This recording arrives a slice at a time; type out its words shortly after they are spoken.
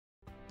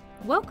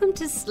Welcome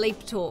to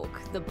Sleep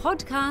Talk, the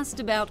podcast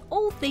about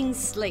all things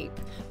sleep,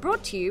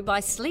 brought to you by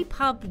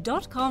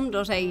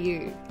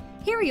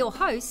sleephub.com.au. Here are your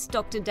hosts,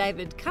 Dr.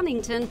 David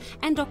Cunnington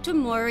and Dr.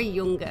 Moira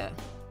Junger.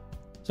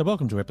 So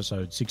welcome to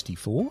episode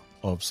 64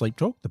 of Sleep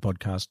Talk, the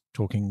podcast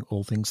talking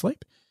all things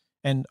sleep.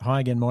 And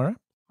hi again, Moira.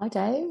 Hi,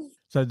 Dave.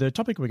 So the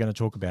topic we're going to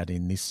talk about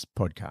in this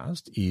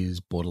podcast is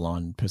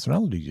borderline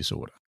personality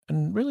disorder.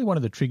 And really one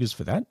of the triggers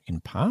for that, in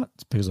part,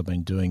 is because I've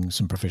been doing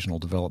some professional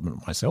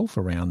development myself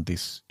around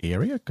this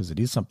area, because it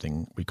is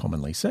something we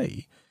commonly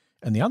see.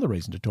 And the other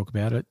reason to talk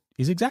about it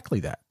is exactly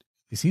that.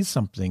 This is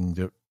something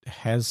that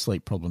has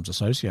sleep problems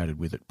associated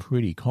with it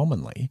pretty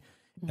commonly.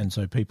 And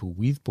so people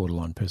with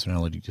borderline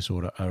personality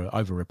disorder are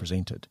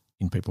overrepresented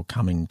in people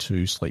coming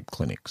to sleep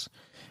clinics.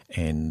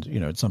 And, you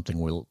know, it's something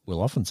we'll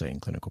often see in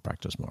clinical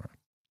practice, Moira.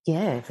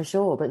 Yeah, for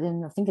sure. But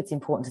then I think it's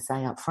important to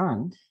say up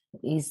front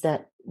is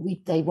that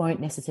they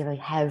won't necessarily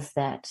have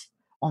that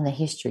on their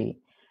history.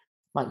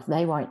 Like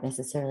they won't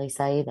necessarily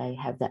say they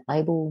have that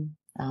label.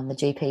 The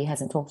GP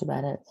hasn't talked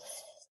about it.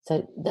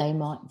 So they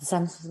might,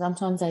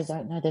 sometimes they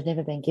don't know, they've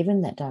never been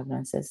given that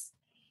diagnosis.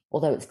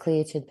 Although it's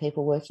clear to the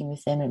people working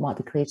with them, it might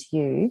be clear to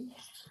you.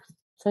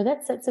 So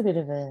that's a bit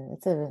of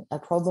a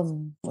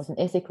problem, with an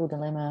ethical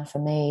dilemma for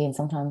me, and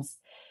sometimes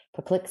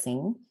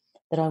perplexing,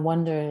 that I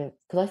wonder,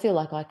 because I feel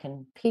like I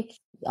can pick,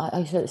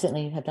 I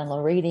certainly have done a lot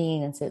of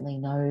reading and certainly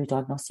know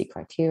diagnostic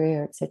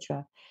criteria,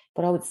 etc.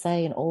 But I would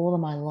say in all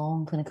of my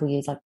long clinical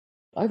years, like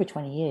over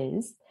 20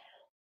 years,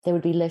 there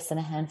would be less than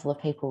a handful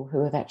of people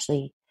who have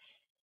actually,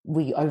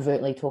 we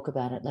overtly talk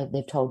about it.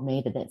 They've told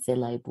me that that's their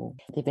label.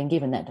 They've been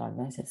given that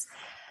diagnosis.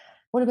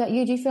 What about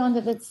you? Do you find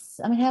that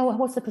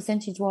what's the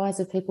percentage-wise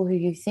of people who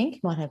you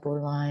think might have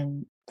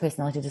borderline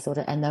personality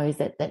disorder and those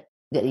that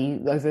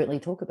you overtly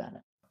talk about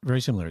it?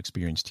 Very similar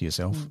experience to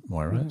yourself,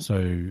 Moira. Mm-hmm.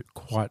 So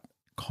quite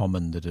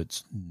common that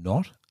it's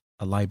not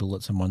a label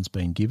that someone's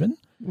been given.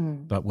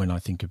 But when I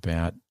think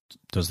about,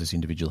 does this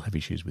individual have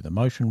issues with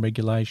emotion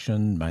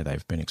regulation? May they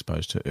have been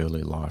exposed to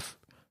early life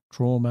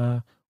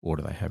trauma, or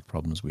do they have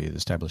problems with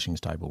establishing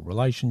stable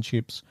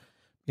relationships?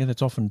 Yeah,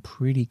 that's often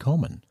pretty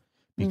common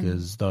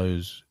because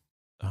those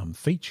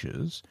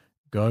features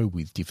go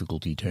with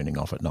difficulty turning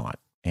off at night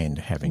and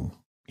having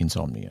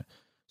insomnia.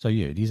 So,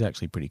 yeah, it is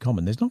actually pretty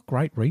common. There's not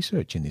great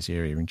research in this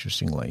area,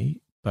 interestingly,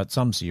 but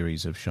some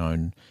series have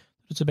shown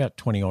that it's about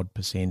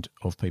 20-odd%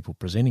 of people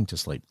presenting to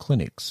sleep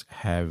clinics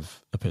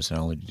have a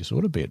personality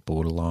disorder, be it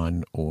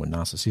borderline or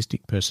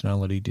narcissistic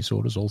personality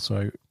disorders,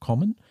 also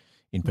common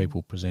in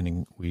people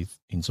presenting with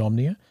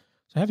insomnia.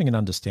 So having an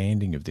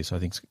understanding of this, I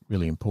think, is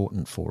really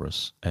important for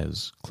us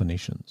as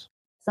clinicians.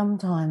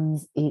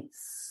 Sometimes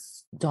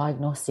it's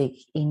diagnostic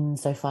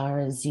insofar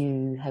as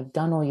you have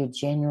done all your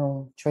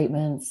general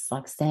treatments,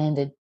 like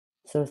standard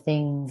sort of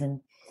things and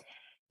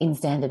in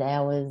standard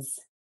hours,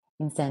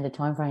 in standard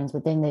timeframes,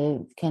 but then there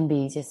can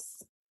be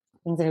just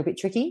things that are a bit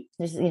tricky.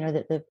 There's, you know,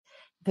 that the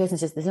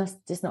person's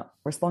just not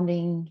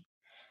responding,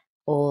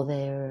 or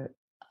they're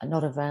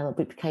not available,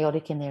 a bit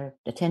chaotic in their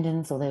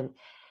attendance, or they're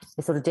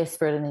sort of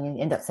desperate, and then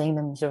you end up seeing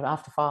them sort of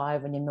after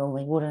 5 when you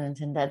normally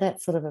wouldn't. And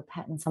that's sort of a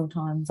pattern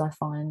sometimes I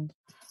find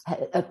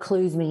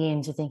clues me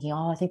into thinking,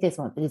 I think there's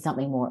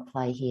something more at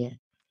play here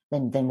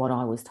than what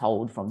I was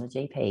told from the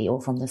GP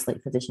or from the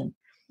sleep physician.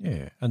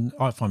 Yeah, and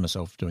I find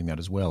myself doing that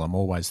as well. I'm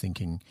always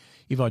thinking,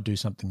 if I do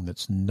something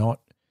that's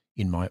not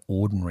in my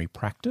ordinary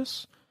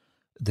practice,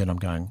 then I'm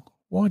going,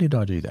 why did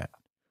I do that?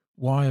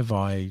 Why have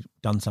I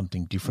done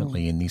something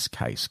differently in this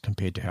case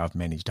compared to how I've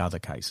managed other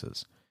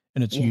cases?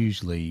 And it's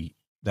usually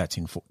that's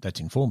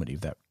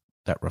informative, that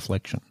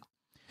reflection.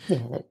 Yeah,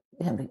 that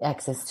having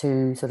access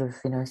to sort of,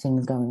 you know,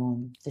 things going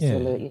on just to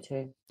alert you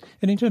to.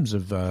 And in terms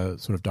of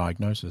sort of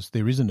diagnosis,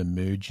 there is an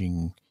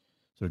emerging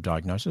sort of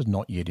diagnosis,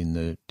 not yet in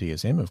the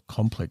DSM, of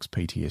complex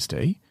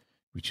PTSD,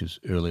 which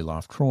is early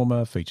life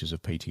trauma, features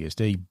of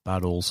PTSD,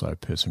 but also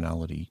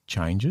personality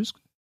changes,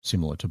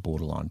 similar to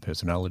borderline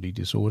personality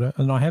disorder.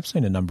 And I have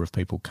seen a number of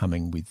people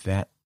coming with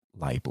that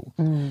label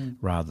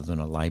rather than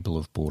a label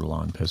of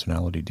borderline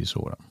personality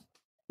disorder.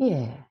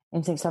 Yeah.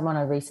 In fact, someone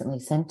I recently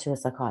sent to a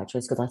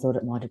psychiatrist, because I thought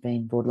it might have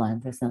been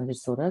borderline personality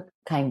disorder,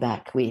 came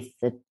back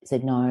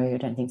said, no, I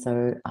don't think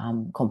so,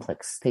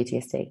 complex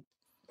PTSD.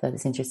 So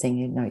it's interesting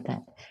you note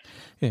that.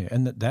 Yeah,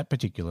 and that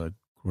particular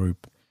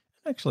group,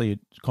 actually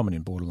it's common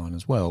in borderline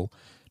as well,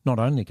 not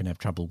only can have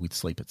trouble with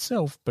sleep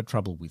itself, but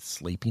trouble with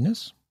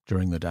sleepiness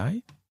during the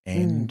day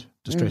and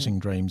distressing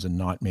dreams and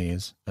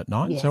nightmares at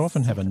night. Yes. So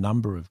often have a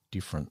number of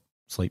different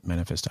sleep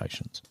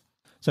manifestations.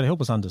 So to help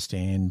us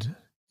understand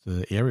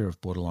the area of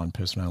borderline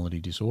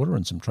personality disorder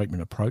and some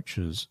treatment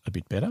approaches a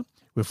bit better,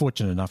 we're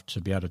fortunate enough to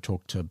be able to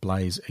talk to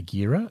Blaise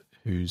Aguirre,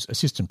 who's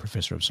Assistant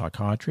Professor of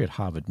Psychiatry at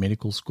Harvard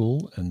Medical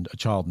School and a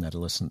child and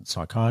adolescent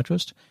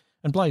psychiatrist.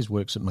 And Blaise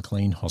works at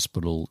McLean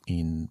Hospital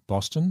in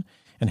Boston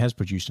and has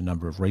produced a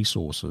number of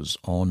resources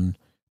on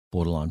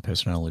borderline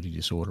personality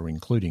disorder,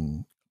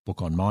 including a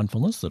book on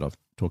mindfulness that I've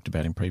talked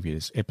about in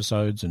previous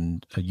episodes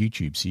and a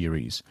YouTube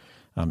series,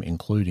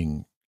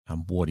 including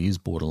what is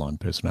borderline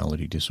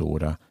personality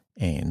disorder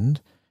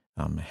and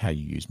how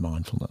you use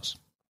mindfulness.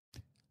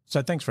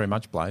 So thanks very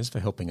much, Blaise,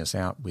 for helping us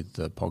out with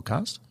the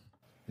podcast.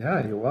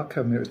 Yeah, you're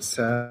welcome. It's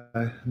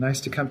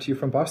nice to come to you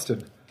from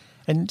Boston.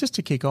 And just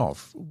to kick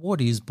off,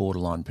 what is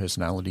borderline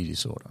personality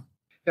disorder?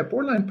 Yeah,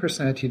 borderline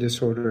personality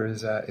disorder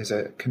is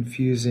a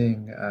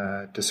confusing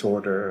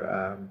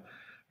disorder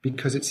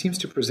because it seems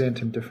to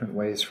present in different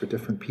ways for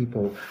different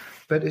people.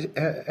 But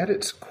at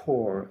its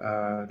core,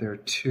 there are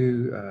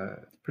two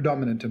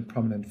predominant and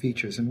prominent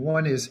features. And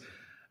one is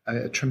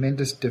a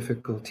tremendous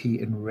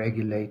difficulty in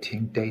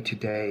regulating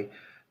day-to-day,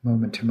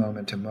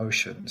 moment-to-moment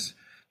emotions,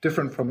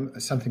 different from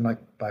something like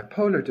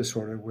bipolar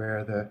disorder,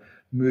 where the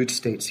mood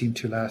states seem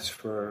to last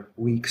for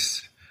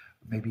weeks,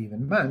 maybe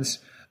even months.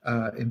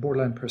 In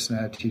borderline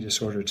personality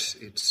disorder,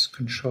 it's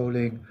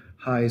controlling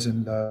highs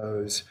and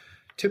lows,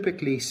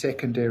 typically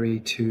secondary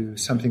to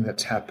something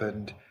that's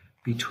happened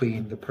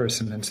between the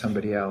person and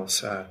somebody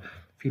else,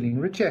 feeling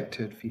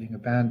rejected, feeling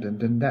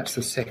abandoned. And that's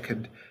the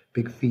second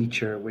big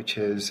feature, which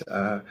is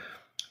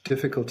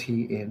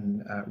difficulty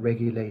in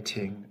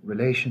regulating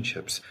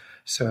relationships.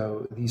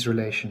 So these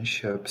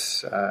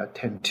relationships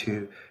tend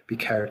to be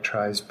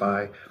characterized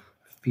by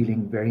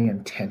feeling very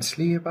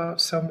intensely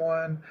about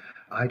someone,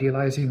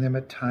 idealizing them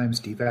at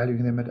times,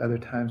 devaluing them at other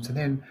times, and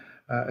then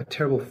a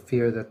terrible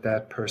fear that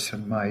that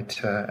person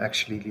might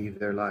actually leave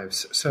their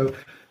lives.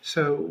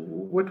 So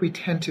what we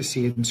tend to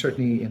see, and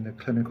certainly in the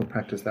clinical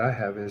practice that I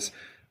have, is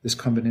this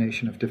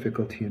combination of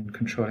difficulty in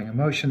controlling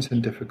emotions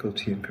and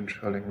difficulty in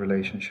controlling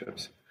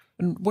relationships.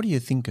 And what do you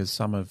think are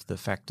some of the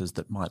factors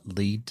that might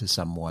lead to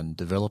someone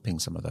developing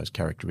some of those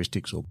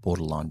characteristics or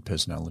borderline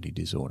personality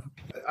disorder?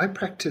 I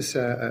practice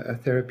a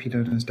therapy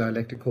known as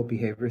dialectical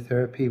behavior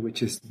therapy,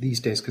 which is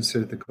these days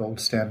considered the gold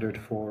standard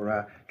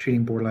for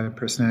treating borderline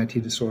personality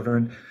disorder.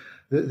 And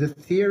the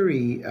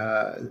theory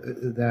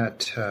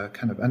that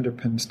kind of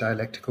underpins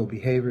dialectical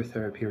behavior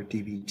therapy, or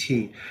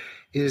DBT,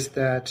 is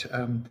that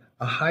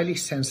a highly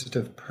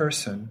sensitive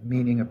person,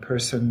 meaning a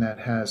person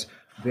that has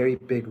very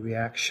big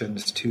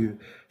reactions to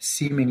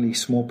seemingly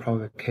small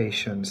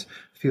provocations,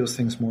 feels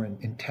things more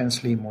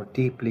intensely, more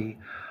deeply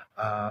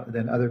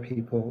than other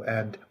people.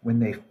 And when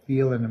they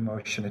feel an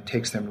emotion, it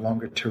takes them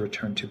longer to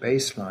return to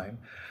baseline.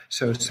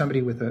 So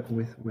somebody with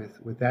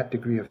that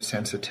degree of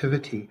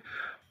sensitivity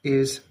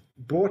is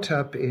brought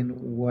up in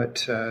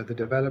what the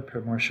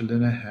developer, Marsha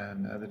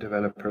Linehan, the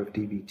developer of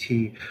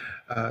DBT,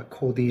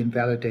 called the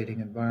invalidating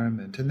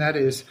environment. And that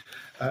is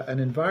an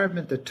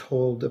environment that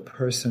told a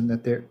person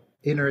that their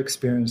inner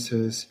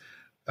experiences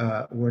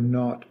were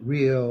not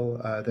real,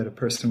 that a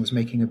person was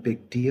making a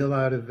big deal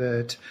out of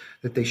it,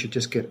 that they should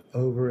just get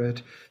over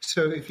it.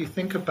 So if you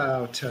think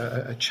about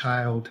a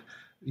child,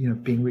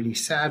 being really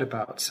sad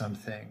about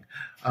something,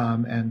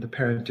 and the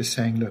parent is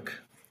saying,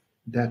 look,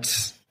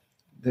 that's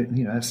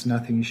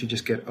nothing, you should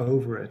just get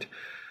over it.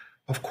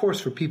 Of course,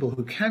 for people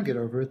who can get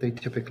over it, they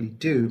typically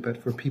do.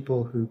 But for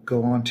people who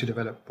go on to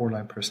develop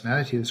borderline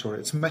personality disorder,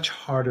 it's much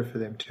harder for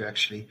them to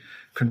actually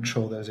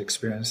control those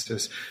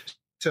experiences.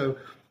 So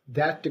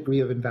that degree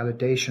of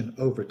invalidation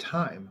over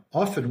time,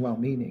 often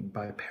well-meaning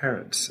by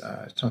parents,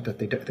 it's not that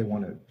they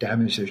want to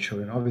damage their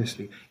children,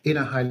 obviously, in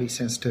a highly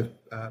sensitive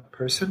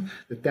person,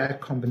 that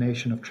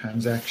combination of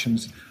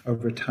transactions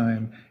over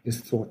time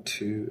is thought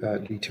to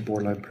lead to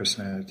borderline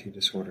personality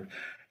disorder.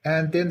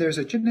 And then there's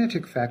a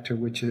genetic factor,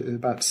 which is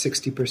about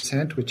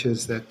 60%, which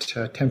is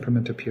that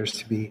temperament appears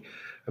to be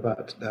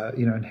about,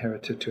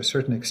 inherited to a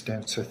certain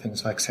extent. So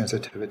things like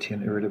sensitivity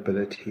and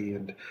irritability.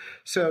 And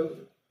so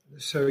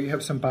you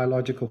have some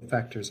biological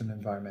factors and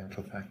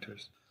environmental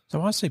factors.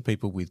 So I see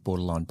people with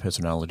borderline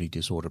personality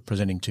disorder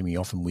presenting to me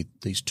often with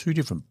these two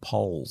different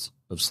poles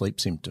of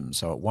sleep symptoms.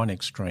 So at one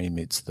extreme,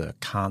 it's the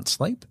can't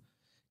sleep,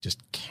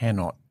 just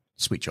cannot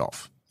switch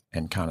off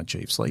and can't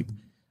achieve sleep.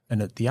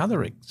 And at the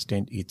other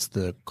extent, it's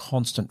the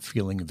constant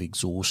feeling of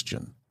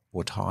exhaustion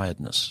or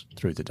tiredness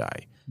through the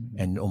day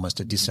and almost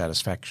a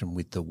dissatisfaction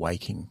with the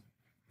waking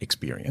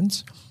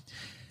experience.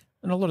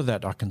 And a lot of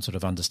that I can sort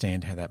of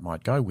understand how that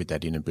might go with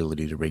that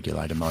inability to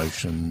regulate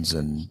emotions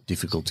and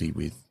difficulty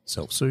with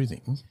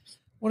self-soothing.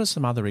 What are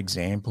some other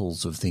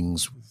examples of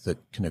things that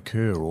can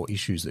occur or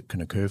issues that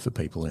can occur for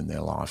people in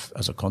their life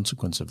as a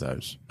consequence of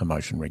those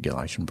emotion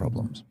regulation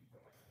problems?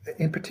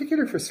 In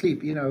particular for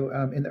sleep, in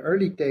the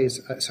early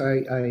days, so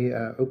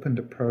I opened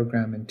a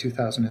program in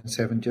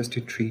 2007 just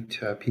to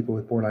treat people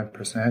with borderline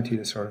personality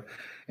disorder.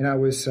 And I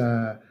was,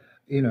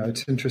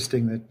 it's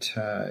interesting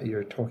that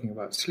you're talking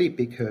about sleep,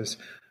 because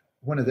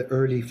one of the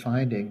early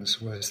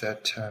findings was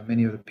that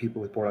many of the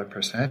people with borderline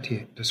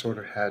personality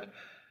disorder had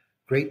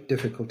great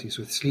difficulties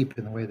with sleep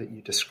in the way that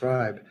you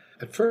describe.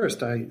 At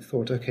first, I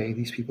thought, okay,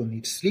 these people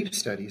need sleep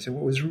studies. And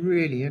what was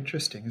really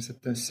interesting is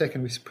that the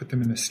second we put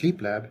them in a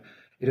sleep lab,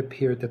 it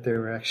appeared that they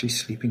were actually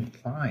sleeping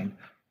fine,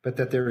 but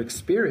that their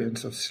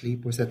experience of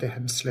sleep was that they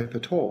hadn't slept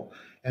at all.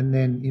 And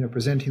then,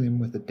 presenting them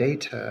with the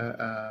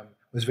data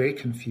was very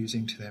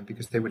confusing to them,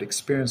 because they would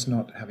experience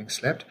not having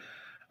slept,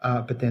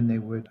 but then they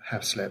would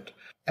have slept.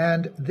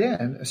 And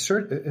then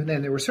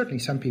there were certainly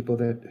some people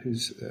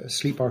whose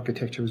sleep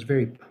architecture was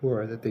very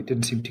poor, that they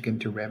didn't seem to get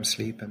into REM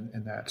sleep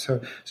and that.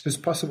 So it's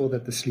possible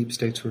that the sleep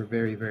states were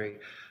very, very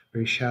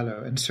very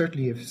shallow. And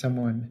certainly if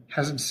someone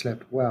hasn't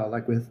slept well,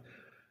 like with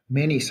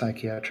many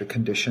psychiatric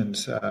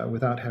conditions,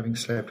 without having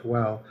slept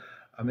well,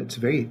 it's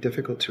very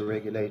difficult to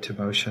regulate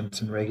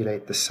emotions and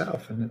regulate the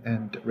self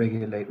and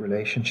regulate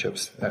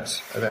relationships. That's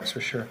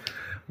for sure.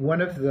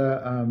 One of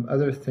the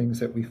other things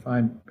that we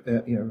find,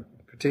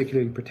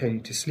 particularly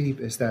pertaining to sleep,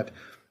 is that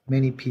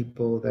many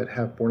people that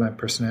have borderline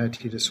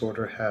personality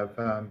disorder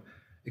have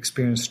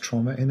experienced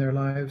trauma in their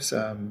lives,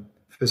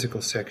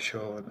 physical,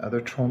 sexual, and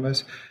other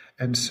traumas.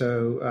 And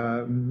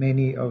so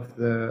many of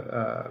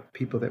the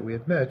people that we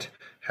admit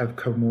have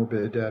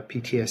comorbid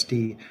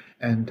PTSD,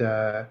 and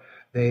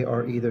they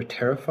are either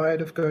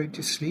terrified of going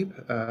to sleep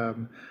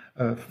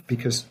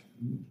because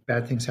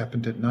bad things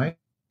happened at night,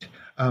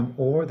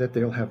 or that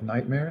they'll have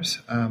nightmares,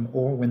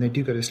 or when they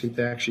do go to sleep,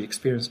 they actually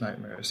experience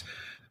nightmares.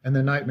 And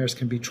the nightmares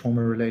can be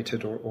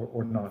trauma-related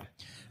or not.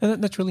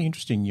 And that's really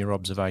interesting, your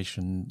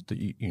observation that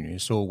you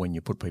saw when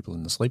you put people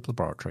in the sleep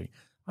laboratory.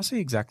 I see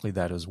exactly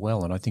that as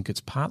well, and I think it's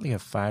partly a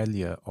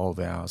failure of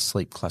our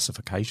sleep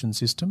classification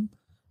system,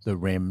 the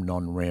REM,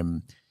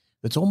 non-REM,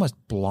 that's almost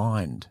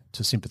blind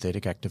to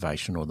sympathetic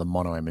activation or the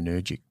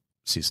monoaminergic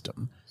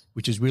system,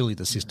 which is really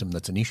the system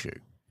that's an issue.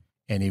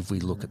 And if we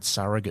look at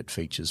surrogate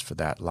features for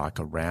that, like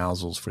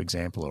arousals, for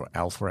example, or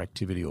alpha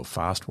activity or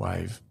fast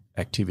wave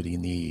activity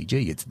in the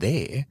EEG, it's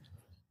there,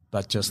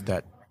 but just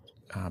that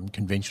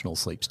conventional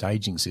sleep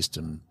staging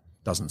system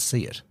doesn't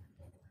see it.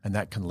 And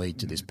that can lead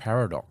to this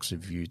paradox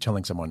of you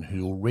telling someone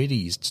who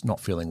already is not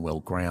feeling well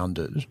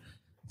grounded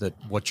that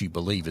what you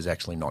believe is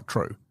actually not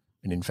true.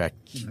 And in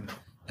fact,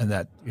 and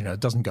that, it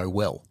doesn't go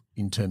well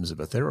in terms of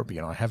a therapy.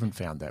 And I haven't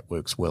found that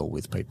works well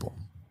with people.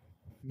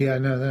 Yeah,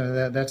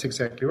 no, that's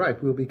exactly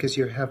right. Well, because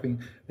you're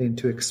having then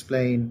to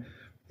explain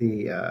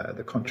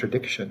the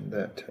contradiction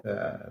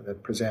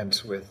that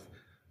presents with,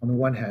 on the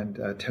one hand,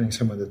 telling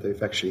someone that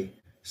they've actually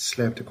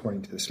slept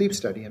according to the sleep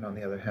study, and on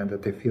the other hand,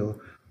 that they feel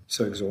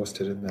so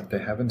exhausted and that they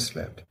haven't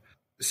slept.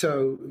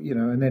 So,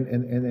 and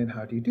then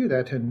how do you do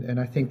that? And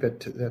I think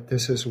that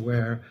this is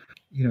where,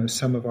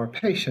 some of our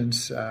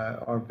patients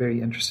are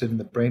very interested in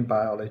the brain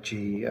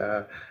biology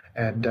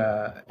and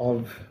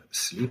of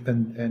sleep.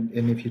 And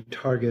if you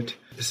target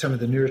some of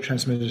the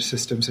neurotransmitter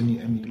systems and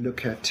you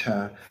look at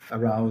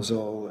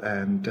arousal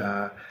and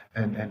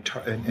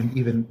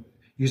even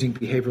using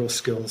behavioral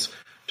skills,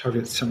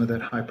 target some of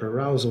that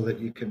hyperarousal, that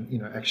you can,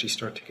 actually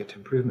start to get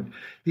improvement.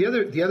 The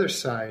other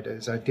side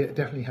is I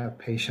definitely have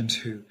patients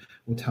who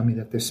will tell me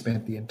that they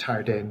spent the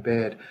entire day in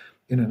bed,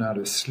 in and out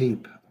of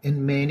sleep.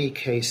 In many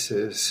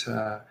cases,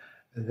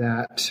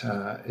 that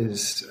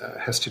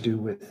has to do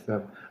with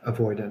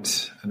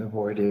avoidance and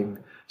avoiding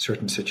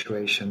certain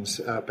situations.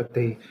 But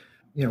they,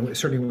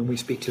 certainly when we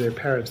speak to their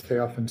parents, they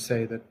often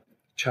say that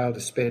the child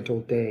has spent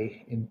all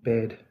day in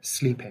bed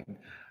sleeping.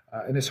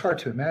 And it's hard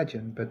to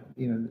imagine, but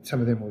some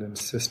of them will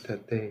insist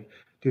that they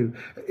do.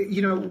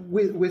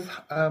 With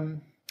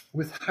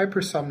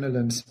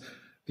hypersomnolence,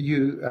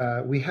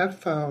 we have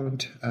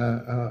found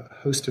a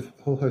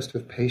whole host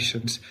of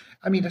patients.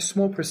 I mean, a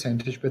small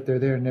percentage, but they're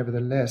there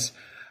nevertheless,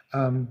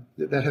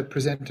 that have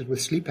presented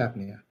with sleep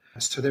apnea.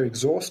 So they're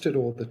exhausted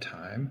all the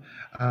time.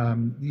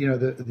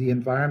 The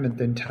environment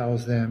then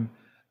tells them,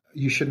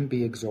 you shouldn't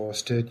be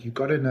exhausted. You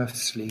got enough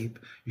sleep.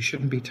 You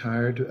shouldn't be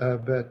tired.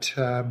 But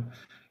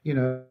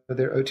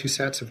their O2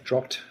 sats have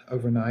dropped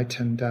overnight,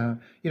 and,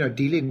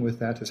 dealing with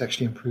that has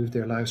actually improved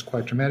their lives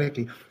quite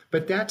dramatically.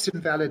 But that's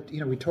invalid.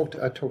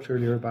 I talked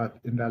earlier about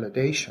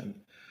invalidation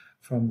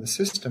from the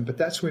system, but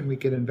that's when we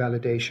get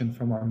invalidation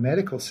from our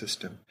medical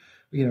system.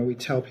 We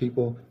tell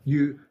people,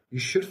 you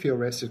should feel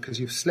rested because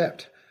you've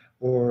slept,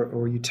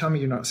 or you tell me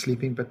you're not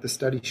sleeping, but the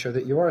studies show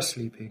that you are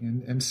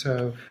sleeping. And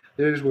so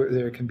there's where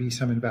there can be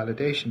some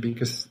invalidation,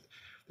 because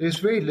there's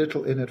very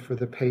little in it for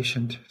the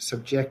patient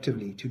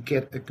subjectively to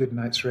get a good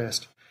night's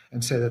rest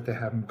and say that they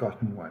haven't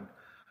gotten one.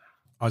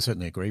 I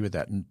certainly agree with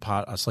that. And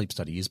a sleep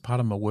study is part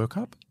of my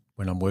workup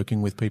when I'm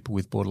working with people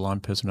with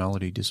borderline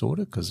personality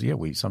disorder, because,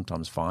 we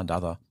sometimes find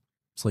other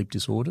sleep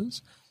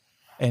disorders.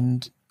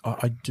 And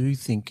I do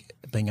think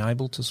being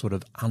able to sort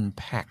of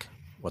unpack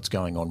what's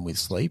going on with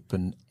sleep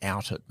and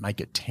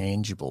make it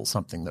tangible,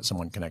 something that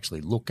someone can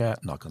actually look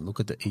at, and I can look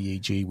at the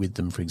EEG with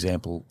them, for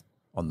example,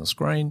 on the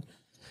screen,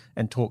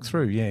 and talk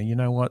through, you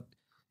know what,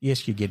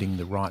 yes, you're getting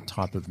the right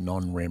type of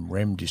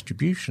non-REM-REM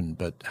distribution,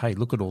 but hey,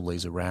 look at all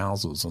these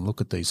arousals and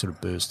look at these sort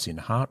of bursts in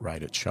heart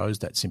rate. It shows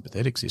that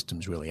sympathetic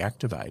system's really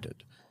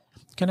activated.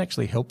 It can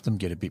actually help them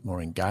get a bit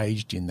more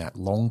engaged in that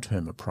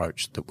long-term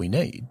approach that we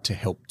need to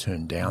help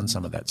turn down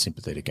some of that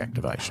sympathetic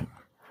activation.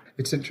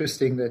 It's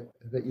interesting that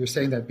you're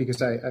saying that,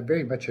 because I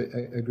very much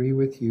agree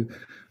with you.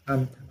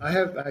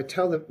 I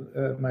tell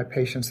my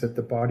patients that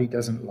the body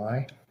doesn't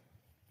lie.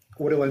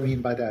 What do I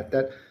mean by that?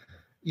 That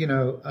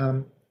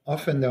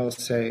often they'll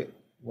say,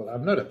 well,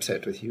 I'm not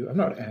upset with you. I'm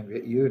not angry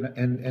at you.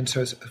 And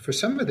so for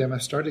some of them,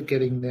 I've started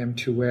getting them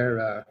to wear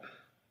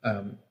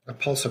a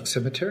pulse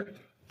oximeter.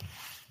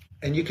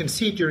 And you can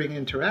see during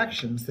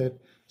interactions that,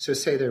 so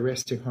say their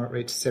resting heart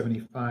rate's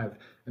 75,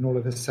 and all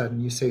of a sudden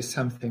you say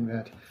something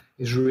that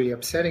is really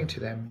upsetting to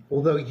them,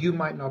 although you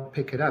might not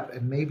pick it up,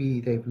 and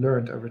maybe they've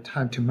learned over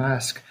time to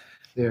mask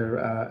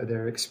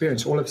their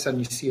experience. All of a sudden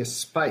you see a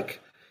spike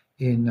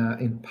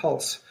in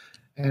pulse,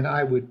 and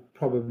I would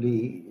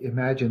probably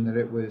imagine that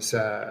it was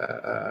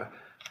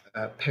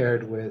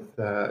paired with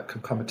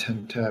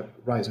concomitant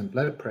rise in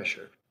blood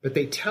pressure. But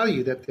they tell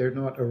you that they're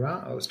not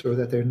aroused or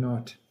that they're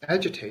not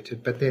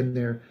agitated, but then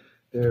their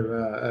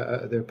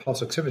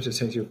pulse oximeter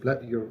says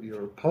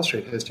your pulse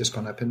rate has just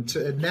gone up, and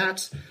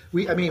that's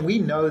we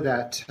know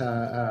that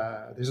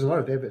there's a lot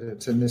of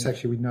evidence, and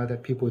we know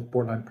that people with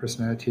borderline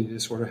personality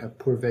disorder have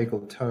poor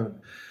vagal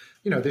tone.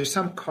 There's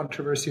some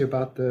controversy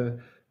about the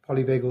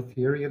polyvagal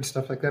theory and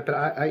stuff like that, but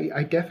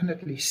I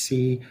definitely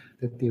see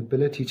that the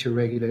ability to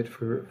regulate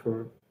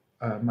for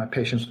my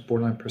patients with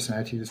borderline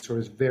personality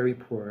disorder is very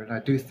poor, and I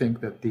do think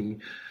that the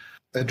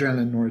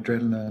adrenaline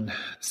noradrenaline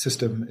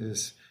system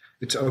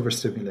it's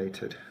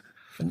overstimulated.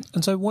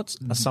 And so what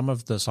are some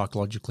of the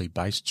psychologically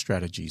based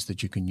strategies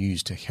that you can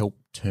use to help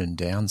turn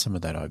down some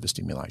of that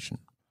overstimulation?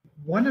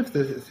 One of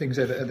the things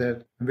that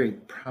I'm very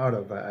proud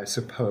of, I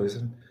suppose,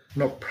 and I'm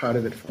not proud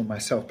of it for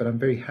myself, but I'm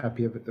very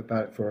happy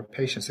about it for our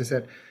patients, is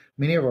that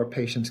many of our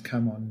patients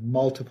come on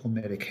multiple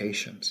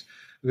medications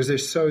because they're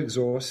so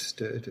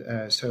exhausted.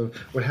 So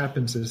what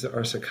happens is that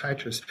our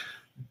psychiatrists,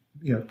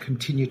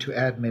 continue to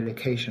add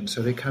medication.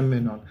 So they come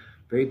in on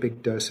very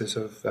big doses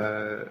of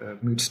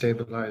mood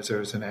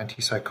stabilizers and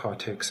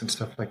antipsychotics and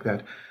stuff like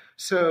that.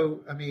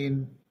 So,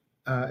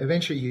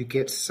 eventually you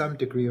get some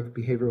degree of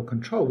behavioral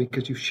control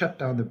because you've shut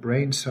down the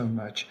brain so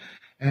much,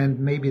 and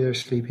maybe they're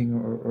sleeping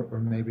or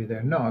maybe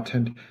they're not.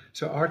 And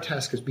so our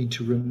task has been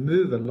to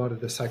remove a lot of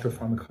the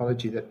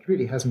psychopharmacology that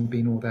really hasn't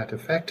been all that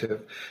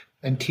effective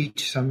and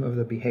teach some of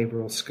the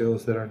behavioral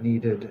skills that are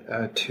needed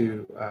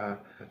to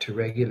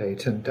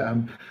regulate. And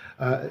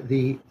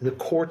the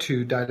core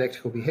to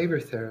dialectical behavior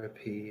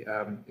therapy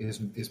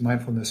is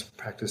mindfulness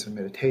practice and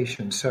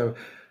meditation. So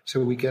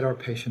we get our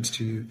patients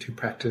to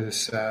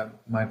practice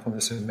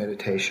mindfulness and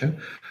meditation.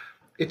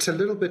 It's a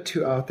little bit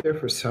too out there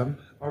for some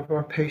of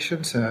our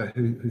patients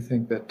who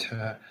think that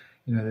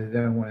they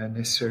don't want to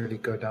necessarily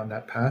go down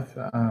that path.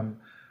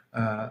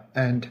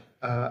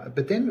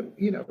 But then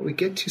we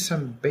get to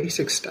some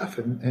basic stuff,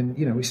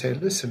 and we say,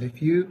 listen,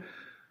 if you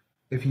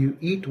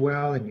eat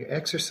well and you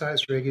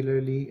exercise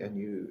regularly and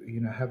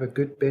you have a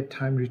good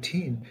bedtime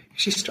routine, you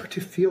actually start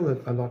to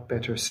feel a lot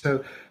better.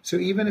 So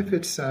even if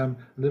it's a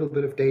little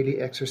bit of daily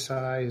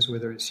exercise,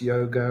 whether it's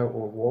yoga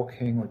or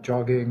walking or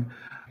jogging,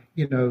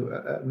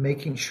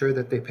 making sure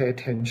that they pay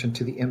attention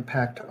to the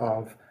impact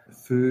of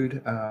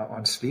food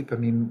on sleep.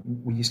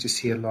 We used to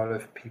see a lot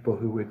of people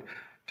who would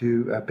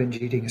do binge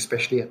eating,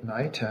 especially at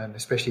night, and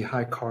especially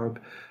high carb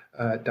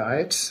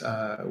diets,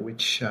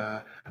 which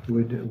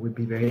would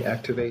be very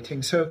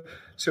activating. So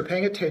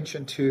paying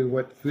attention to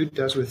what food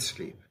does with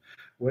sleep,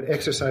 what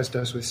exercise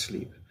does with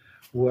sleep,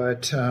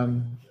 what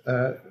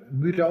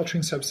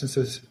mood-altering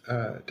substances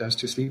does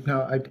to sleep.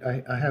 Now,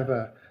 I have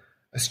a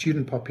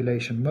student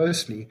population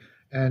mostly,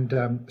 and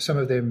some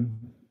of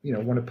them,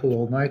 want to pull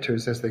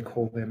all-nighters, as they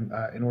call them,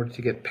 in order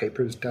to get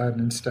papers done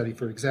and study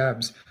for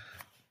exams.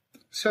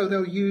 So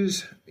they'll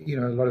use, a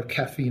lot of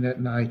caffeine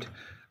at night,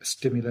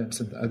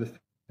 stimulants and other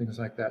things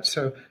like that.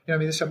 So,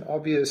 there's some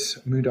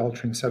obvious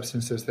mood-altering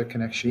substances that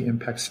can actually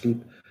impact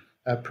sleep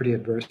pretty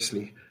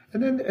adversely.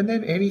 And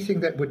then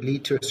anything that would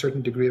lead to a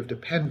certain degree of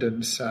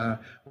dependence,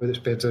 whether it's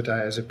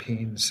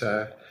benzodiazepines,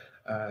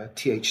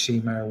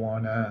 THC,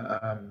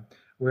 marijuana,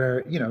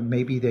 where,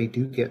 maybe they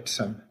do get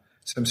some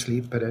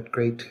sleep, but at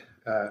great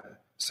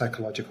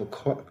psychological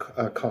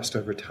cost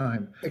over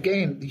time.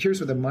 Again,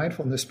 here's where the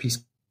mindfulness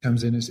piece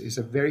comes in, is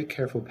a very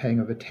careful paying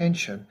of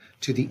attention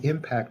to the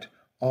impact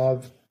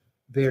of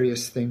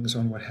various things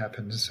on what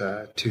happens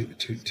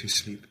to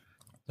sleep.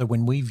 So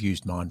when we've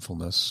used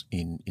mindfulness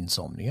in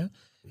insomnia,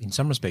 in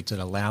some respects it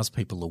allows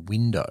people a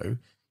window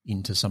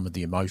into some of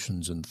the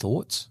emotions and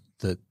thoughts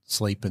that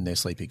sleep and their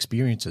sleep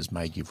experiences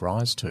may give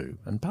rise to.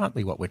 And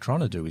partly what we're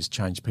trying to do is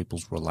change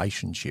people's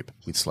relationship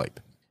with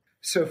sleep.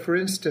 So, for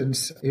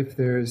instance, if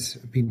there's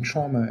been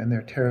trauma and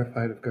they're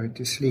terrified of going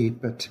to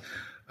sleep, but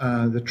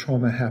the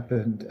trauma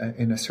happened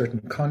in a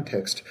certain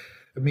context,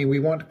 we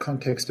want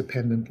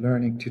context-dependent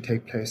learning to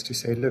take place to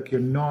say, look, you're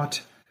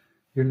not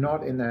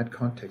in that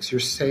context. You're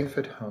safe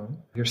at home.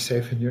 You're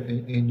safe in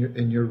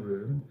your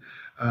room.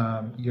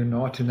 You're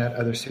not in that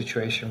other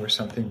situation where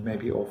something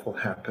maybe awful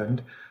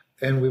happened.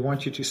 And we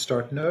want you to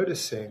start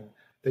noticing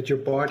that your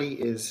body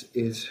is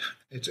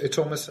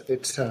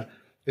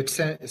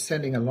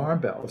sending alarm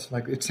bells,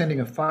 like it's sending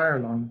a fire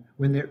alarm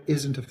when there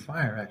isn't a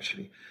fire,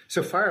 actually.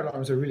 So fire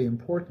alarms are really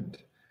important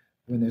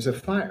when there's a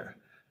fire.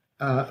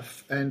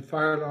 And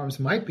fire alarms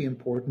might be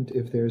important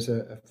if there's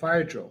a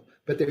fire drill,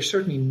 but they're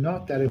certainly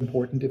not that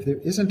important if there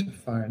isn't a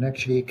fire. And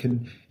actually, it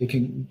can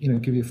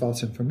give you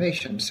false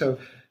information. So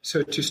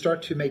to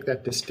start to make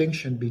that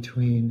distinction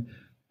between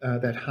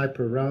that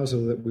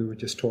hyperarousal that we were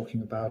just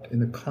talking about in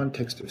the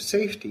context of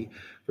safety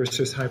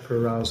versus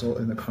hyperarousal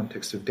in the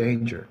context of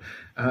danger.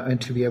 And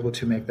to be able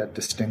to make that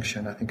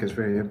distinction, I think, is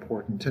very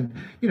important. And,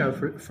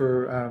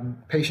 for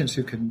patients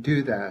who can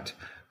do that,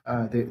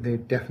 there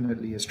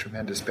definitely is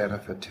tremendous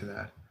benefit to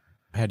that.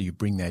 How do you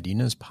bring that in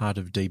as part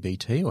of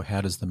DBT, or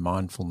how does the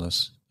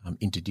mindfulness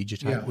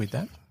interdigitate with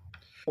that?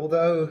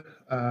 Although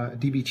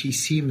DBT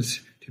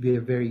seems to be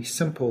a very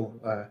simple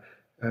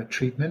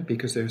treatment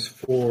because there's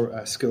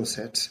 4 skill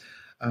sets.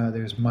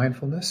 There's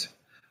mindfulness,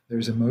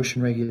 there's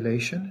emotion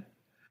regulation,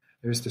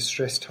 there's the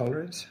stress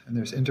tolerance, and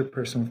there's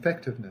interpersonal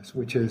effectiveness,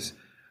 which is,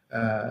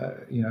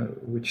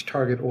 which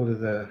target all of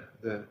the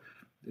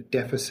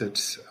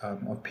deficits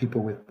of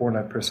people with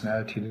borderline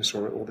personality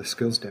disorder, or the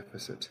skills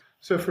deficits.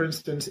 So, for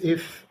instance,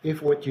 if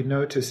what you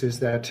notice is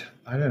that,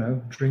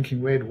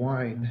 drinking red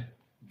wine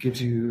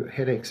gives you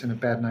headaches and a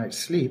bad night's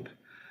sleep,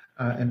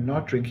 and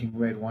not drinking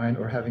red wine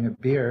or having a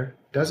beer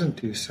doesn't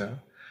do so,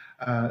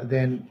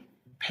 then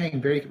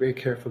paying very, very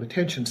careful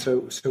attention.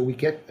 So we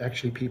get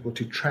actually people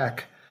to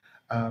track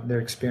their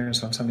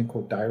experience on something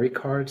called diary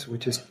cards,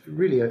 which is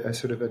really a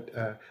sort of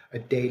a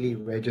daily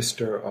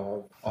register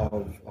of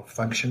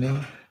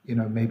functioning.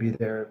 Maybe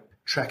they're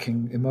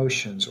tracking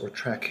emotions or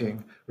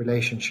tracking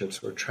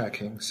relationships or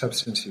tracking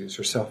substance use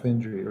or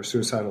self-injury or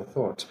suicidal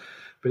thoughts.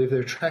 But if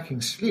they're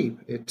tracking sleep,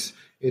 it's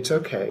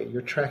okay.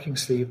 You're tracking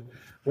sleep.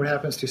 What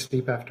happens to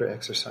sleep after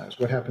exercise?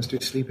 What happens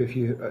to sleep if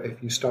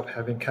you stop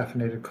having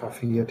caffeinated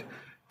coffee at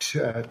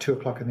 2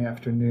 o'clock in the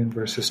afternoon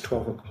versus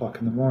 12 o'clock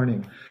in the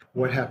morning?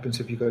 What happens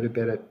if you go to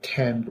bed at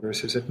 10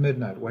 versus at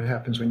midnight? What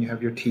happens when you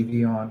have your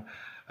TV on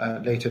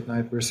late at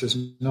night versus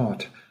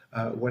not?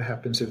 What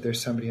happens if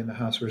there's somebody in the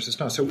house versus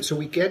not? So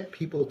we get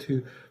people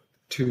to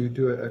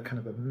do a kind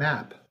of a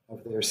map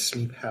of their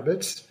sleep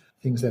habits,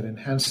 things that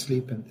enhance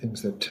sleep and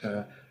things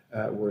that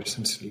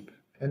worsen sleep.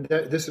 And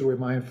this is where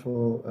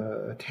mindful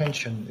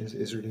attention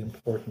is really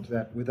important.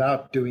 That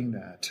without doing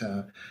that,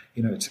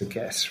 it's a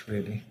guess,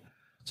 really.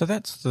 So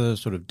that's the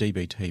sort of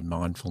DBT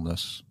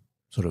mindfulness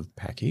sort of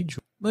package.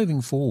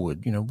 Moving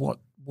forward,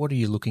 what are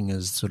you looking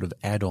as sort of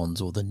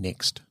add-ons or the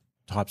next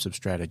types of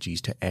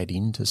strategies to add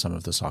into some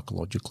of the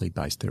psychologically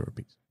based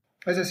therapies?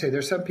 As I say,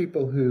 there's some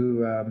people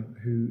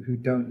who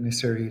don't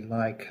necessarily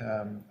like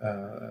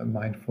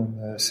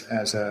mindfulness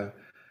as a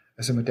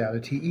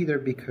modality, either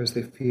because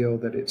they feel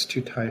that it's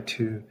too tied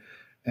to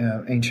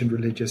ancient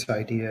religious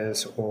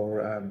ideas,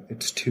 or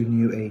it's too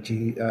new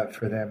agey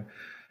for them.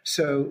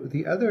 So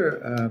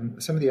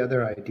some of the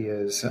other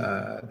ideas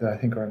that I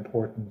think are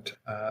important,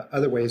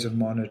 other ways of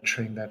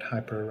monitoring that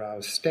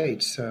hyper-aroused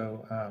state.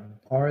 So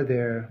are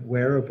there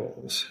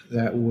wearables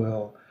that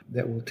will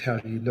tell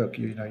you, look,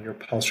 your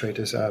pulse rate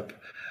is up,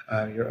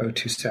 your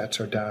O2 sats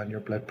are down, your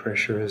blood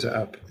pressure is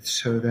up,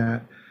 so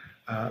that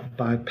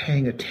by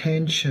paying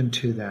attention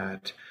to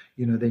that,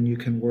 then you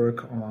can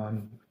work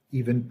on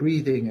even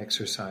breathing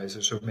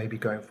exercises, or maybe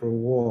going for a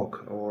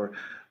walk, or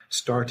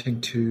starting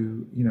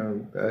to,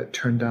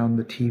 turn down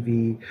the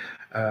TV,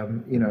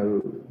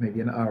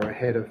 maybe an hour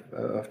ahead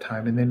of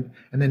time, and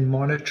then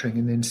monitoring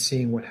and then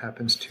seeing what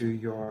happens to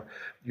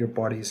your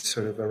body's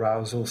sort of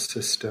arousal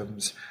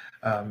systems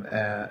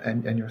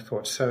and your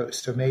thoughts.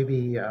 So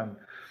maybe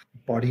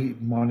body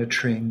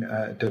monitoring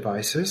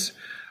devices.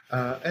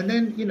 And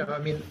then,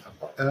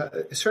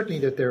 certainly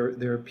that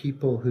there are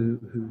people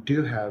who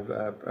do have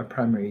a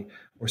primary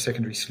or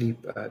secondary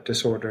sleep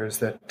disorders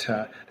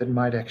that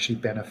might actually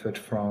benefit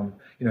from,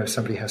 if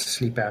somebody has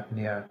sleep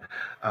apnea,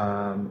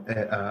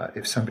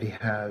 if somebody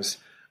has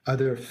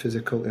other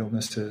physical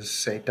illnesses,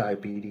 say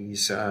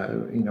diabetes,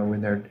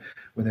 when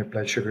their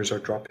blood sugars are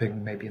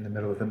dropping maybe in the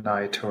middle of the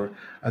night, or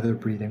other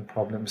breathing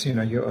problems,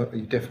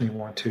 you definitely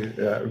want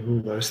to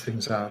rule those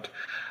things out.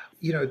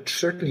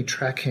 Certainly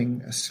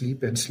tracking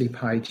sleep and sleep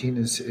hygiene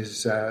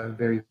is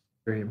very,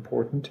 very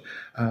important.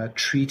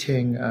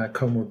 Treating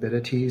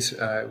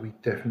comorbidities, we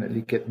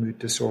definitely get mood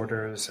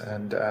disorders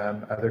and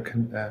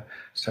other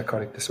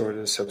psychotic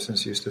disorders,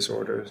 substance use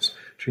disorders.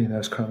 Treating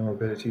those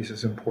comorbidities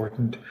is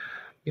important.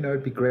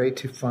 It'd be great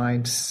to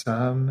find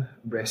some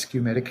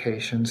rescue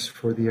medications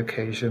for the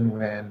occasion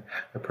when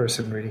a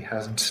person really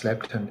hasn't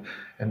slept and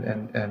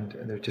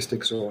they're just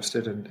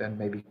exhausted and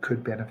maybe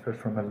could benefit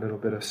from a little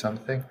bit of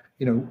something.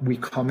 We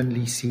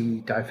commonly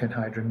see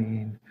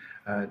diphenhydramine,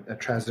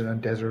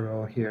 trazodone,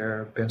 Deserol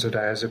here,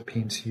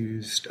 benzodiazepines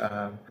used,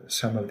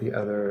 some of the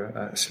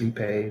other sleep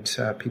aids.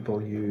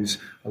 People use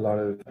a lot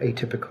of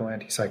atypical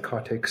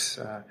antipsychotics.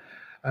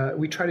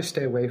 We try to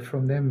stay away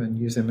from them and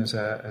use them as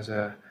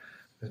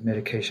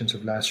medications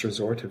of last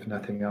resort if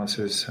nothing else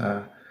is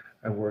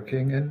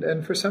working.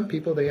 And for some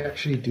people, they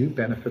actually do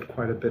benefit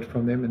quite a bit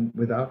from them, and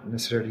without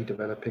necessarily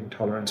developing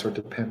tolerance or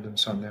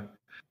dependence on them.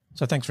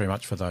 So thanks very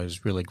much for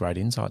those really great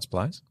insights,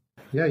 Blaise.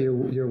 Yeah,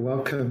 you're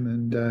welcome,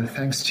 and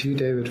thanks to you,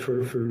 David,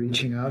 for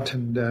reaching out,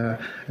 and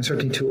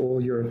certainly to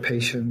all your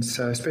patients,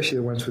 especially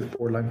the ones with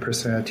borderline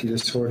personality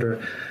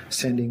disorder,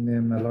 sending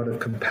them a lot of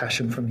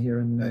compassion from here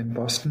in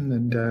Boston,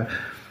 and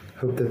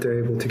hope that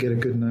they're able to get a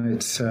good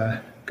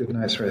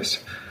night's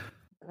rest.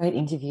 Great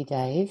interview,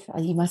 Dave.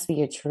 You must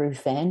be a true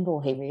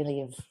fanboy,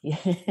 really,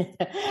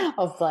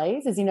 of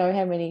Blaze, as you know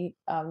how many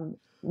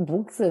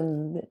books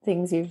and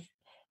things you've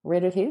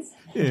read of his.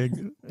 Yeah,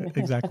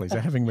 exactly. So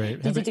having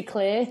read, did you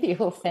declare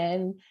your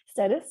fan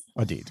status?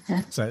 I did.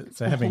 So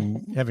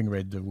having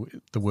read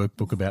the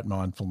workbook about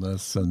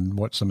mindfulness and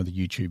watched some of the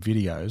YouTube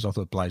videos, I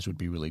thought Blaze would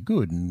be really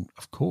good. And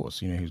of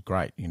course, he's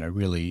great.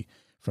 Really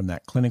from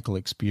that clinical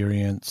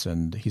experience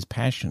and his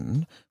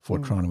passion for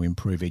trying to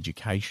improve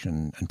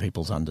education and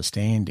people's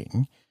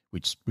understanding,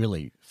 which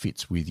really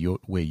fits with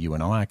where you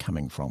and I are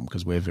coming from,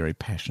 because we're very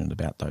passionate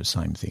about those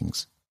same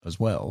things as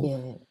well.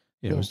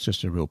 Yeah, it was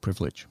just a real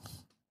privilege.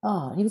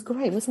 Oh, he was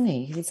great, wasn't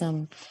he? He was,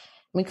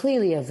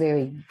 clearly a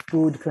very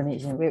good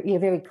clinician,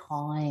 very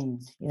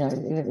kind.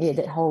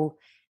 That whole,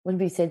 when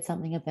we said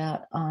something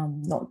about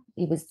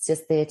he was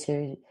just there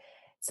to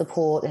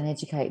support and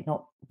educate,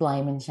 not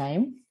blame and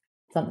shame,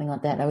 something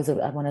like that. That was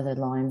one of the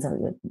lines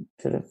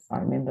that I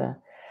remember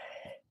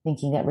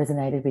thinking that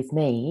resonated with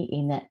me,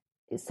 in that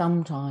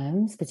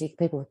sometimes, particularly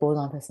people with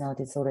borderline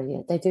personality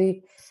disorder, they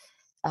do,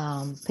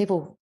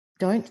 people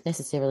don't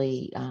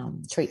necessarily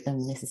treat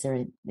them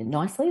necessarily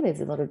nicely. There's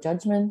a lot of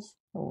judgment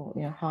or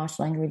harsh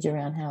language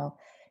around how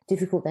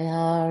difficult they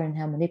are and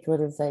how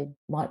manipulative they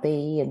might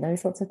be and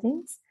those sorts of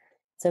things.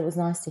 So it was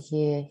nice to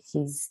hear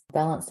his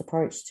balanced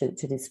approach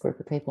to this group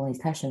of people and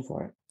his passion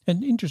for it.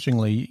 And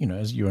interestingly,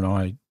 as you and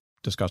I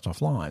discussed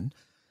offline,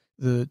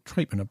 the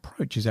treatment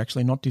approach is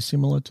actually not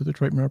dissimilar to the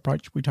treatment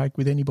approach we take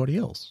with anybody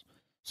else.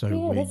 So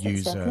we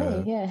use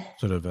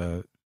sort of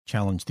a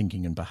challenge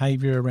thinking and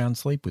behaviour around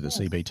sleep with a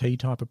CBT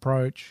type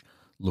approach,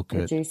 look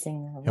at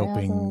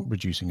helping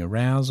reducing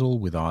arousal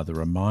with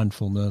either a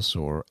mindfulness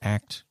or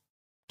ACT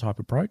type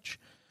approach.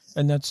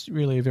 And that's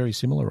really a very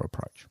similar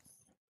approach.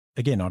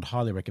 Again, I'd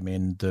highly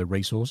recommend the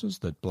resources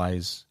that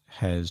Blaze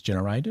has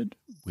generated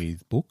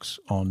with books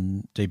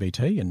on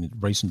DBT, and the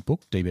recent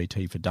book,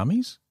 DBT for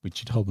Dummies, which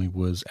he told me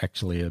was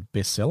actually a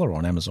bestseller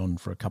on Amazon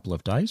for a couple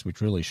of days, which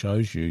really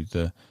shows you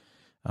the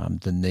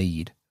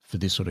need for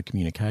this sort of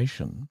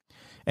communication.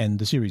 And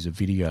the series of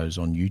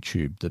videos on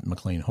YouTube that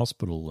Maclean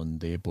Hospital and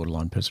their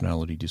Borderline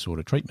Personality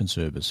Disorder Treatment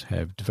Service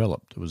have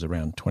developed. It was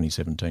around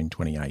 2017,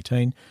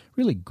 2018.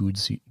 Really good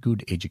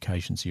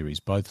education series,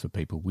 both for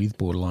people with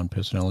borderline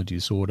personality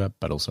disorder,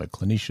 but also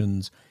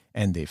clinicians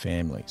and their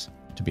families,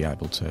 to be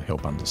able to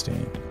help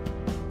understand.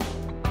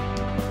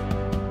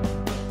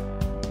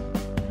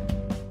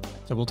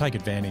 So we'll take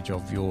advantage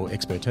of your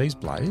expertise,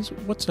 Blaze.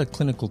 What's a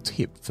clinical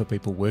tip for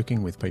people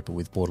working with people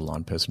with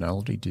borderline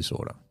personality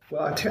disorder?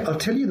 Well, I'll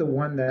tell you the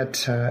one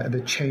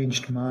that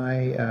changed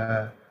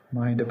my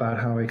mind about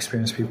how I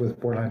experience people with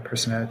borderline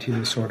personality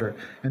disorder,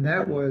 and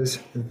that was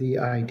the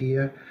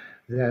idea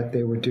that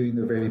they were doing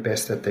the very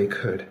best that they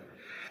could.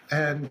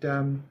 And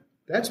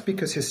that's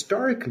because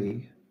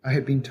historically I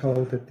had been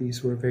told that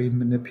these were very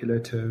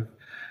manipulative,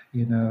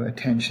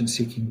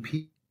 attention-seeking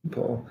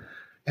people.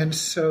 And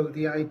so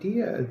the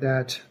idea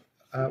that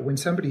when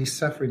somebody is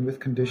suffering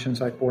with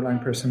conditions like borderline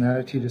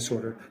personality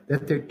disorder,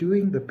 that they're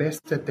doing the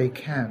best that they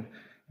can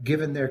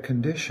given their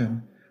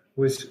condition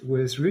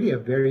was really a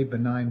very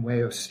benign way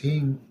of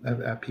seeing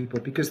people,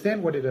 because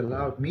then what it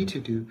allowed me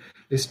to do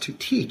is to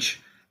teach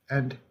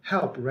and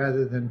help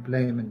rather than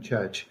blame and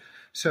judge.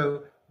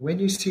 So when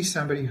you see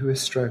somebody who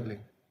is struggling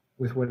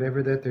with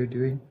whatever that they're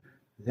doing,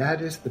 that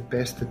is the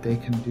best that they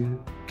can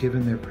do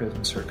given their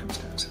present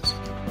circumstances.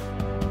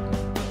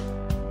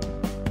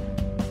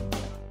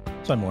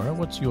 So Moira,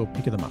 what's your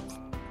pick of the month?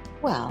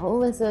 Well,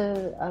 there's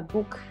a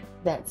book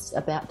that's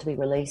about to be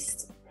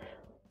released.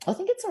 I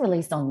think it's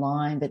released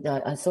online, but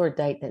I saw a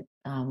date that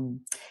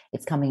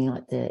it's coming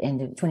at the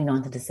end of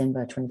 29th of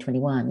December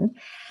 2021.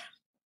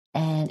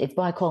 And it's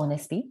by Colin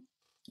Espie,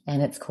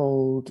 and it's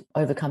called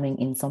Overcoming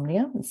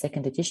Insomnia, the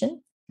second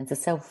edition. It's a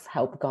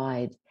self-help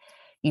guide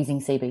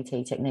using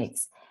CBT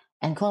techniques.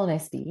 And Colin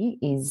Espie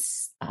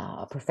is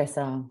a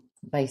professor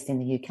based in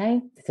the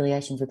UK,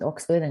 affiliations with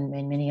Oxford and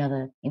many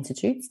other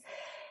institutes.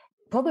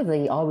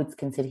 Probably I would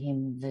consider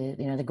him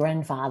the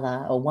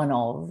grandfather or one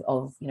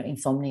of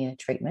insomnia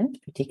treatment,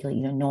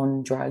 particularly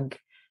non-drug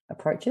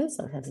approaches.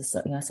 So he has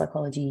a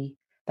psychology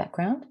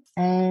background,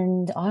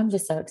 and I'm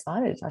just so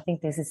excited. I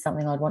think this is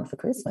something I'd want for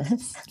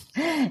Christmas.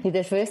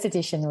 The first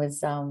edition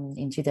was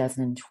in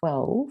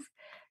 2012,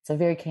 so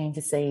very keen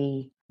to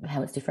see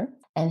how it's different.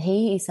 And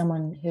he is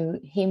someone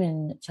him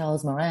and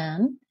Charles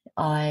Moran,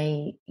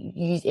 I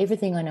used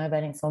everything I know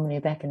about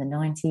insomnia back in the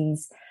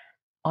 90s.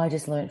 I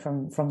just learned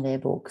from their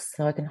books.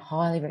 So I can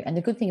highly recommend. And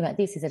the good thing about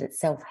this is that it's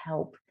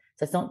self-help.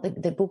 So it's not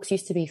the books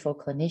used to be for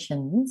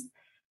clinicians,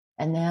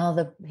 and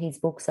now his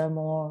books are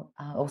more,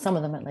 or some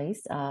of them at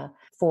least, are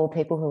for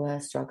people who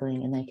are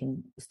struggling and they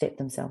can step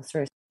themselves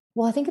through.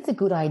 Well, I think it's a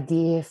good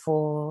idea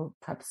for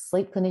perhaps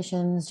sleep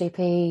clinicians,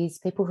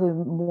 GPs, people who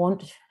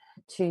want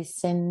to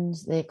send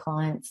their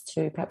clients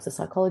to perhaps a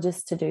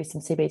psychologist to do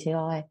some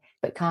CBTI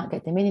but can't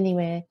get them in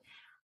anywhere.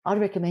 I'd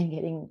recommend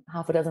getting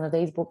half a dozen of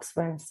these books,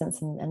 for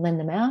instance, and lend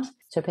them out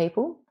to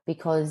people,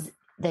 because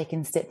they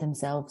can step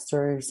themselves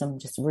through some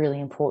just really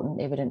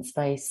important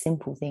evidence-based,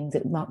 simple things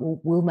that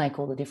will make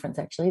all the difference,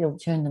 actually. They'll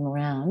turn them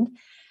around.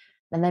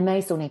 And they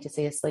may still need to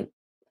see a sleep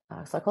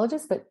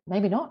psychologist, but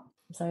maybe not.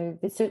 So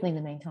it's certainly in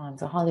the meantime.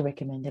 So I highly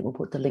recommend it. We'll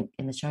put the link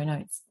in the show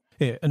notes.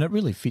 Yeah, and it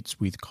really fits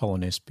with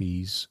Colin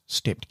Espy's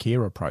stepped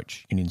care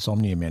approach in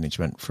insomnia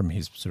management from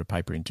his sort of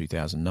paper in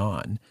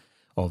 2009.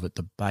 Of at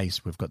the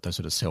base, we've got those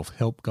sort of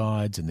self-help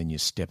guides, and then you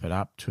step it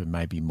up to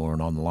maybe more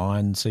an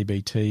online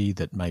CBT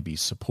that may be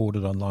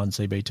supported online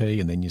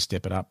CBT, and then you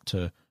step it up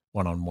to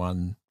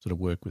one-on-one sort of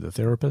work with a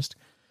therapist.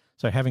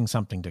 So having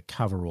something to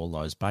cover all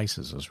those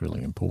bases is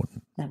really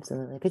important.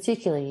 Absolutely,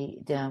 particularly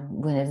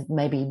when there's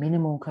maybe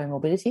minimal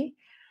comorbidity.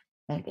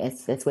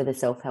 That's where the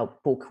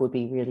self-help book would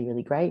be really,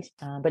 really great.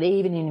 But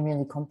even in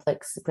really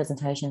complex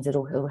presentations,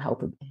 it'll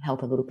help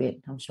a little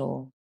bit, I'm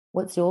sure.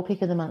 What's your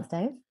pick of the month,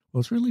 Dave? Well,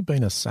 it's really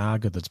been a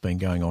saga that's been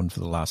going on for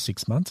the last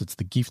 6 months. It's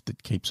the gift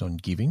that keeps on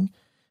giving,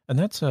 and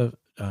that's a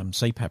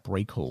CPAP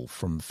recall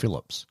from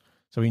Philips.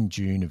 So in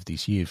June of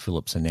this year,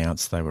 Philips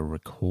announced they were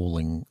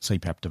recalling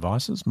CPAP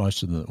devices,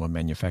 most of them that were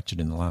manufactured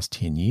in the last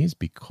 10 years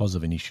because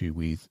of an issue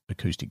with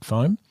acoustic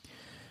foam.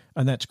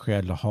 And that's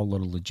created a whole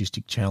lot of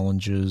logistic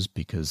challenges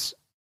because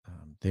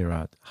there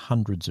are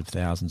hundreds of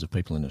thousands of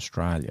people in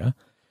Australia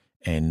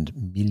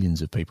and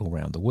millions of people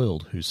around the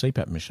world whose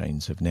CPAP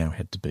machines have now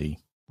had to be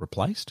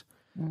replaced.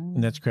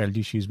 And that's created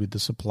issues with the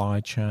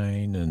supply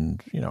chain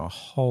and, a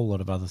whole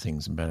lot of other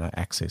things about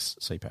access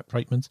CPAP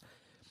treatments.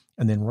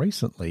 And then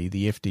recently,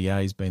 the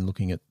FDA has been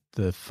looking at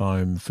the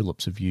foam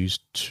Philips have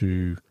used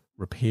to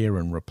repair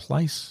and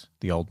replace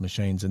the old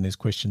machines, and there's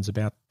questions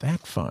about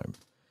that foam.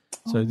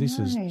 So this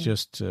is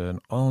just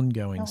an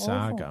ongoing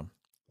saga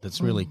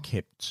that's really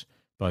kept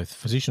both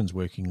physicians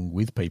working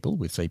with people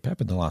with CPAP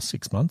in the last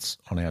 6 months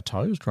on our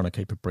toes, trying to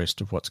keep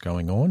abreast of what's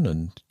going on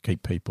and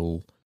keep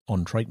people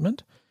on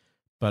treatment.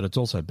 But it's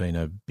also been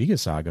a bigger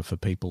saga for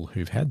people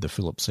who've had the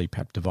Philips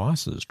CPAP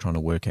devices, trying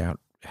to work out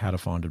how to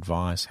find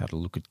advice, how to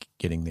look at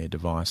getting their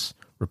device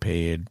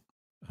repaired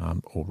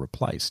or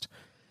replaced.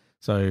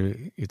 So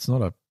it's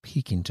not a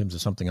pick in terms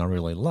of something I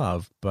really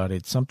love, but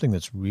it's something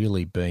that's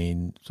really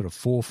been sort of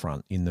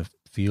forefront in the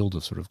field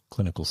of sort of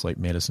clinical sleep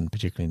medicine,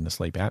 particularly in the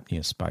sleep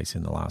apnea space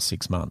in the last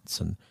 6 months,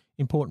 and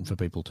important for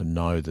people to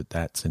know that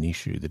that's an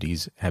issue that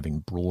is having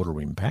broader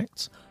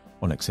impacts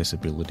on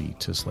accessibility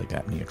to sleep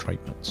apnea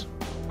treatments.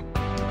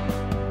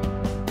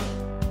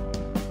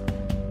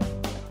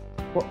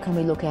 What can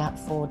we look out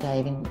for,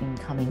 Dave, in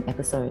coming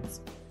episodes?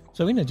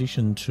 So in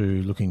addition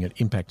to looking at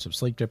impacts of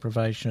sleep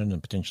deprivation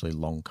and potentially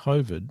long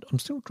COVID, I'm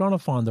still trying to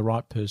find the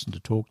right person to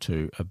talk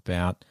to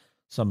about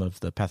some of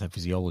the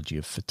pathophysiology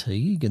of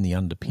fatigue and the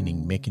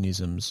underpinning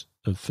mechanisms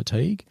of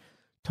fatigue.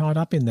 Tied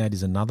up in that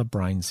is another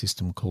brain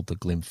system called the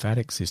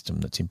glymphatic system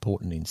that's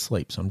important in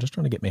sleep. So I'm just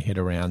trying to get my head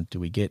around,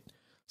 do we get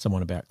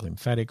someone about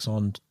glymphatics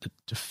on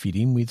to fit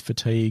in with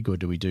fatigue, or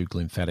do we do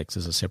glymphatics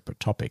as a separate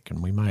topic?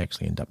 And we may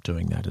actually end up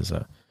doing that as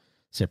a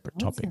separate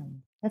topic.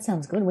 That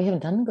sounds good. We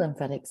haven't done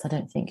glymphatics, I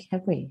don't think,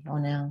 have we,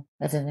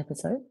 as an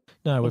episode?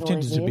 No, we've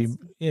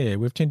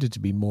tended to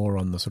be more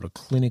on the sort of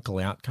clinical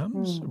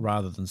outcomes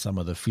rather than some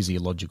of the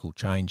physiological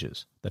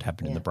changes that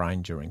happen in the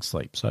brain during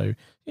sleep. So,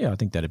 I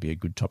think that'd be a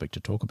good topic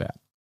to talk about.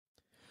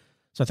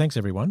 So thanks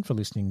everyone for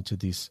listening to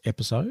this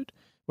episode.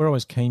 We're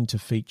always keen to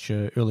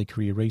feature early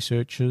career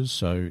researchers.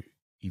 So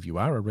if you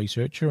are a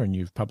researcher and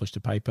you've published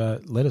a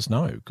paper, let us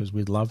know, because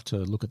we'd love to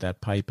look at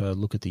that paper,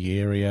 look at the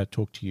area,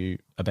 talk to you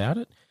about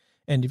it.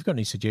 And if you've got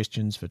any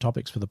suggestions for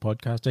topics for the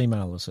podcast,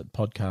 email us at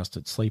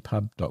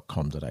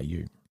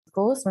podcast@sleephub.com.au. Of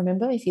course,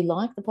 remember, if you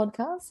like the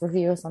podcast,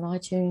 review us on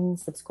iTunes,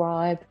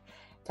 subscribe,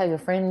 tell your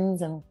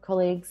friends and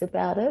colleagues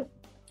about it.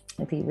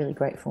 I'd be really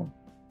grateful.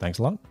 Thanks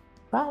a lot.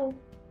 Bye.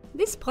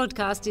 This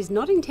podcast is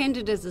not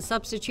intended as a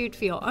substitute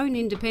for your own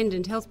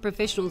independent health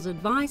professional's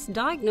advice,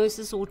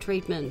 diagnosis or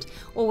treatment.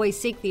 Always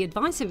seek the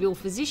advice of your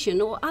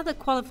physician or other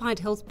qualified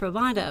health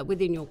provider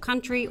within your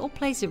country or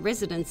place of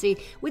residency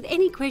with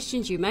any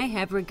questions you may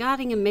have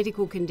regarding a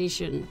medical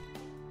condition.